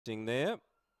There.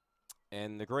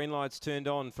 And the green light's turned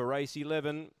on for race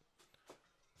 11.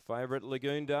 Favourite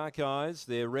Lagoon Dark Eyes.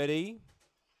 They're ready.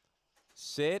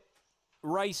 Set.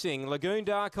 Racing. Lagoon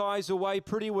Dark Eyes away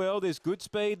pretty well. There's good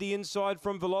speed the inside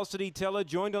from Velocity Teller,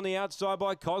 joined on the outside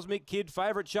by Cosmic Kid.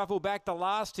 Favourite shuffle back the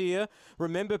last here.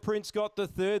 Remember Prince got the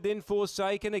third, then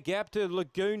Forsaken. A gap to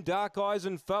Lagoon Dark Eyes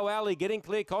and Faux Alley. Getting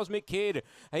clear Cosmic Kid.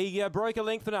 He broke a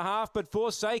length and a half, but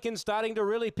Forsaken starting to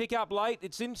really pick up late.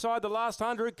 It's inside the last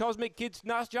 100. Cosmic Kid's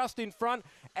just in front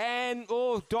and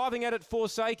diving at it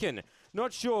Forsaken.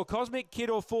 Not sure. Cosmic Kid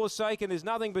or Forsaken. There's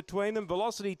nothing between them.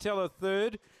 Velocity Teller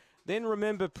third. Then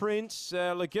Remember Prince,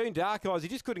 Lagoon Dark Eyes, he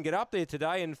just couldn't get up there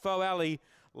today, and Faux Alley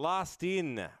last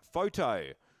in.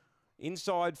 Photo.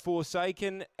 Inside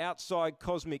Forsaken, outside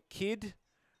Cosmic Kid.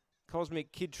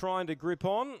 Cosmic Kid trying to grip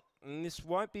on, and this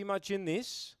won't be much in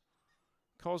this.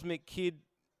 Cosmic Kid,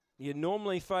 you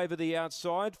normally favour the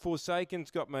outside.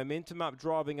 Forsaken's got momentum up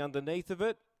driving underneath of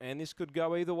it, and this could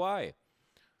go either way.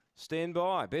 Stand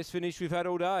by. Best finish we've had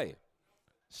all day.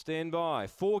 Stand by.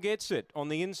 4 gets it on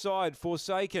the inside.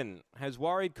 Forsaken has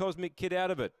worried Cosmic Kid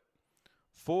out of it.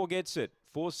 4 gets it.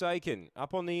 Forsaken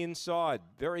up on the inside.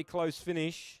 Very close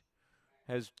finish.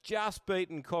 Has just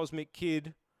beaten Cosmic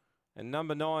Kid. And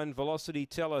number 9, Velocity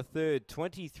Teller third.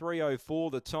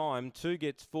 23.04 the time. 2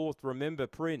 gets fourth. Remember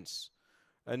Prince.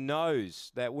 A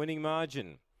nose. That winning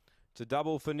margin. It's a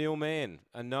double for Neil Mann.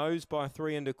 A nose by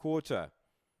 3 1/4.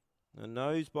 A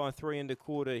nose by 3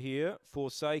 1/4 here.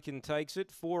 Forsaken takes it.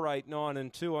 4, 8, 9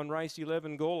 and 2 on race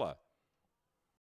 11 Gawler.